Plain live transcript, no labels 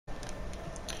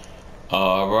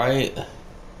Alright.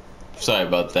 Sorry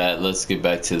about that. Let's get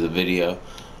back to the video.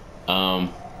 Now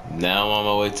I'm on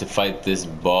my way to fight this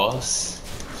boss.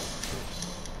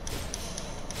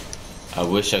 I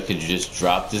wish I could just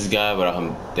drop this guy,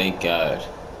 but thank God.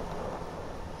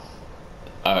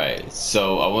 Alright,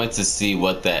 so I went to see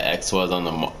what that X was on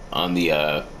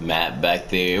the map back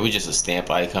there. It was just a stamp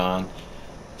icon.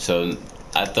 So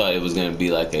I thought it was gonna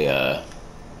be like a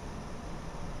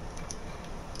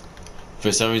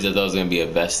for some reason I thought it was gonna be a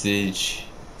vestige,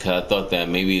 cause I thought that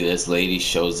maybe this lady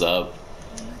shows up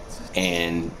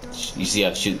and you see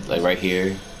how she, like right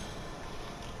here,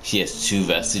 she has two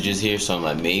vestiges here, so I'm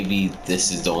like, maybe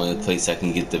this is the only place I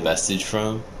can get the vestige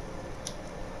from.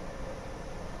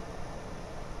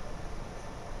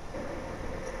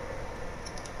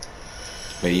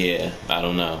 But yeah, I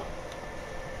don't know.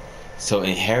 So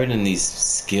inheriting these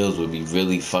skills would be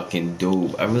really fucking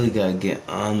dope. I really gotta get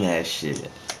on that shit.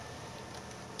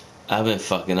 I've been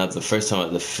fucking up. The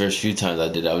first few times I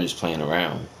did, I was just playing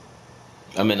around.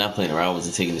 I mean, not playing around, I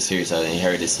wasn't taking it serious. I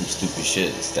inherited some stupid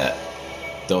shits that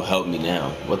don't help me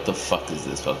now. What the fuck is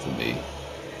this supposed to be?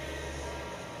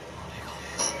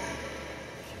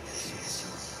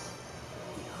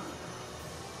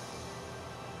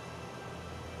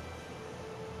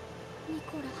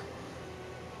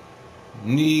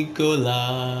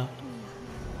 Nicola.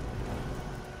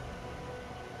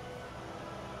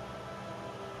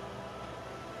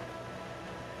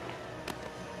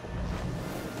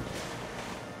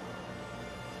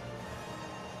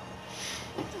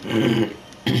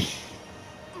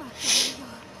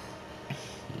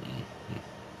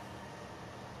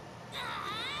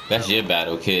 That's your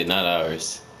battle, kid, not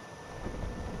ours.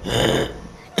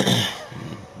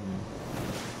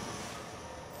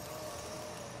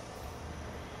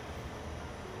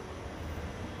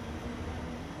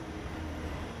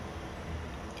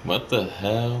 What the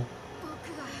hell?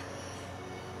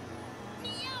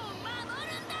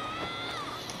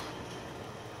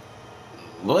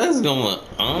 What is going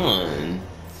on?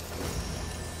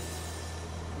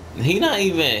 He not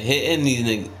even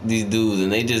hitting these dudes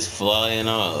and they just flying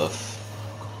off.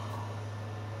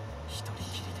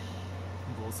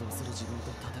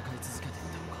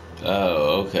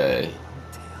 Oh, okay.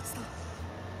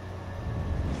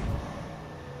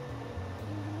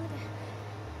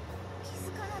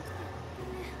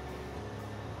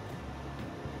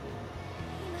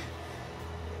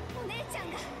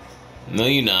 No,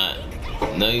 you're not.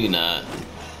 No, you're not.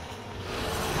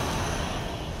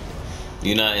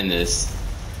 You're not in this.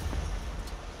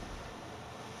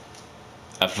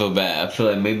 I feel bad. I feel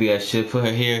like maybe I should put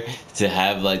her here to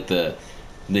have like the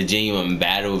genuine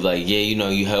battle of like, yeah, you know,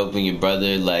 you helping your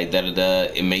brother, like da da da.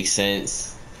 It makes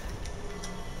sense.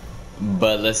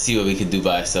 But let's see what we can do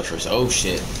by ourselves first. Oh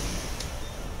shit.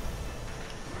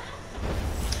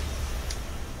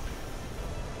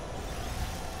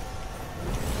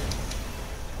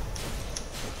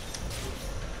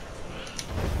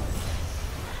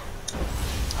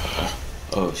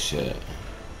 Oh shit.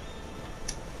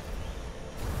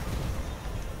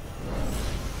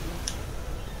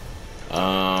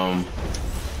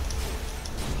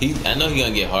 I know he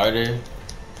gonna get harder,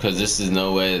 cause this is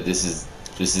no way that this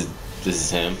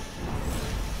is him.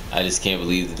 I just can't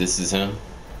believe that this is him.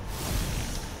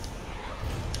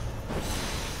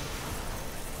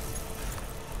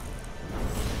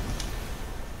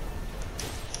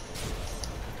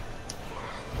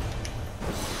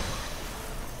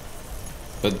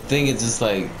 But the thing is just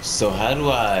like, so how do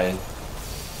I...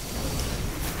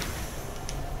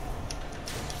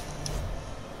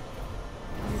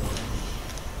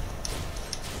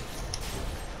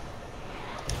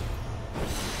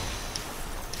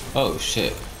 Oh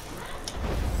shit.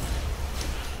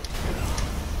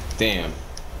 Damn.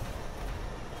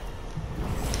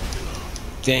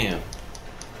 Damn.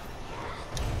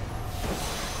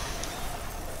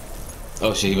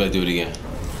 Oh shit, he about to do it again.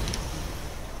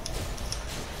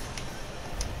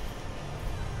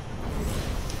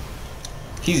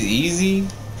 He's easy?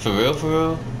 For real, for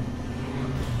real?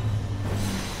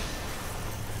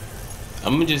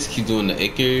 I'm gonna just keep doing the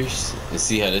Ickers and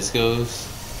see how this goes.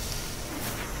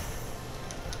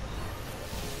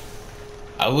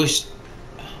 I wish...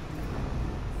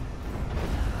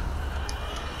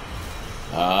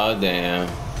 Oh, damn.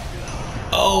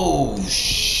 Oh,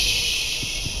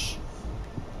 shh.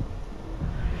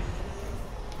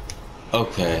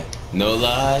 Okay, no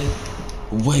lie.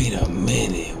 Wait a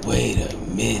minute, wait a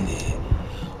minute.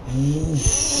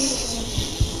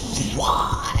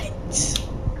 What?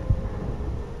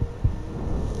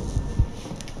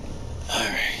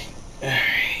 Alright,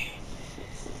 alright.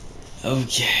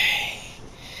 Okay.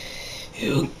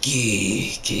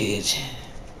 Okay, kid.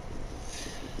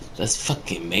 Let's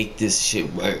fucking make this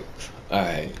shit work.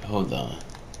 Alright, hold on.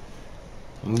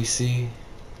 Let me see.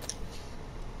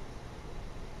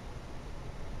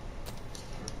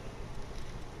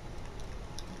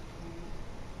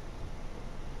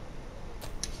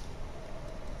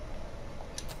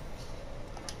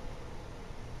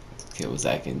 Kid was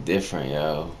acting different,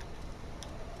 yo.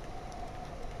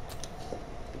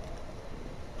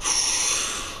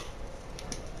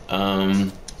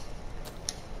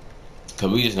 Cause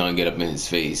we just gonna get up in his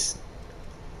face.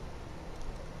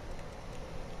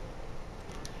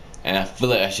 And I feel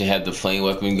like I should have the flame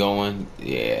weapon going.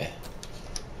 Yeah.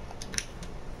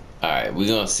 Alright, we're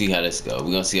gonna see how this go.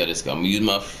 We're gonna see how this go. I'm gonna use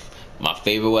my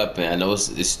favorite weapon. I know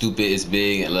it's stupid, it's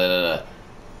big, and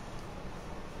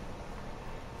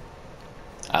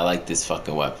I like this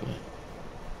fucking weapon.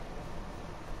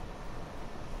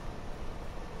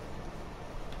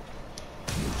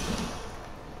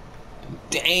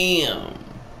 Damn.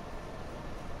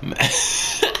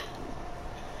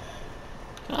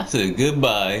 I said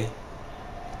goodbye.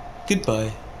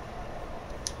 Goodbye.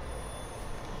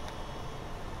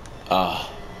 I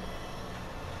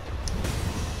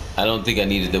don't think I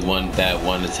needed that one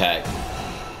attack.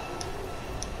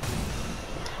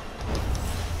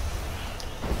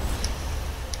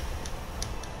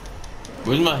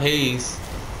 Where's my haze?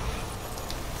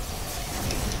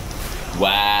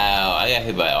 Wow, I got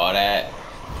hit by all that.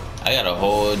 I got a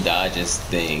whole dodging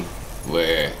thing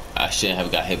where I shouldn't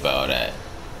have got hit by all that.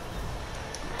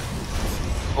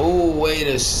 Oh, wait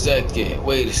a second.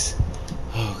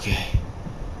 Okay.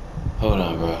 Hold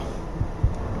on, bro.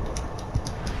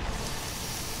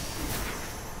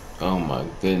 Oh my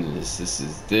goodness, this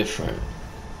is different.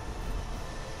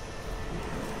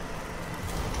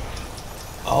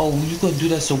 Oh, you gonna do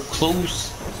that so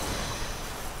close?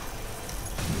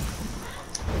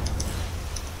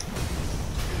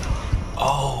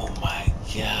 Oh my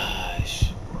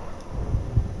gosh.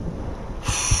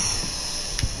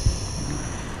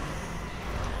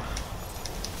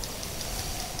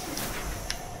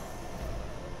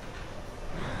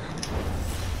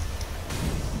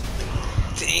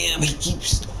 Damn, he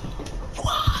keeps...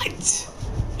 What?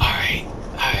 Alright,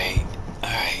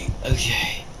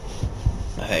 okay.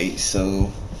 Alright,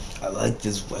 so I like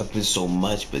this weapon so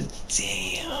much, but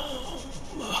damn.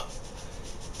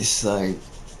 It's like,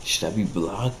 should I be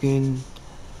blocking?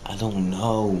 I don't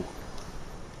know.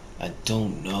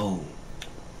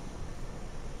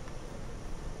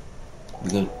 We're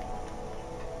gonna...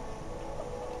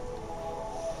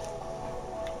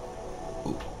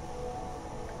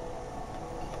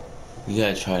 We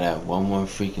gotta try that one more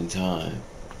freaking time.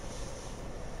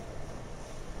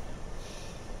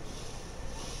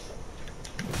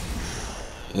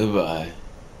 Goodbye.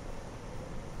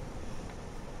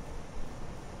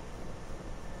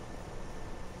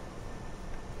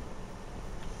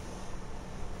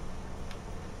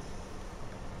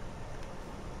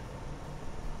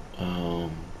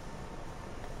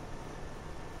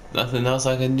 Nothing else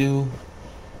I can do?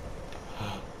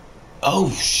 Oh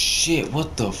shit,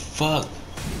 what the fuck?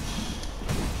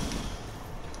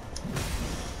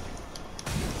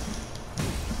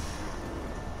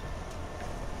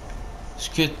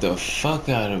 Get the fuck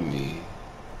out of me.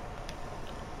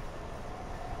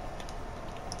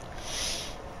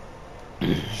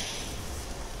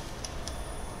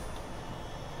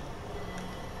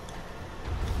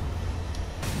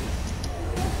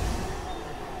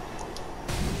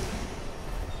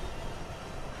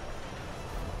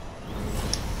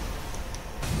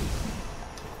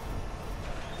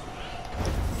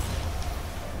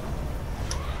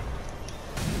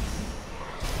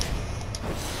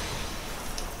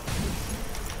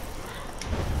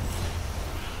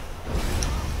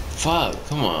 Fuck,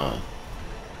 come on.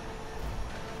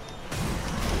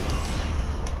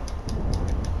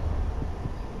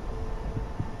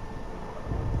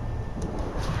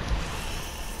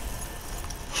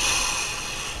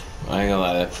 I ain't gonna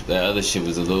lie, that other shit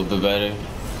was a little bit better.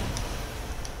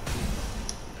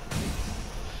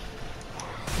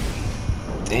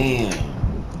 Damn.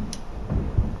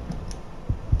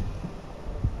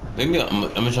 Maybe I'm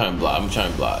gonna try and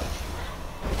block.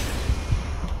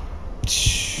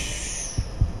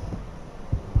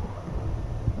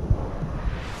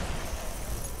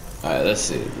 Alright, let's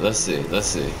see.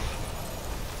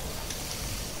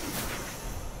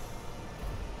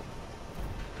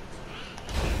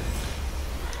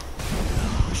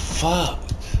 Fuck.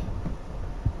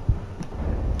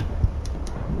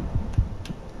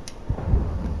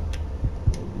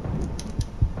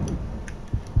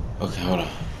 Okay, hold on.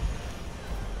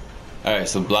 Alright,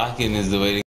 so blocking is the way to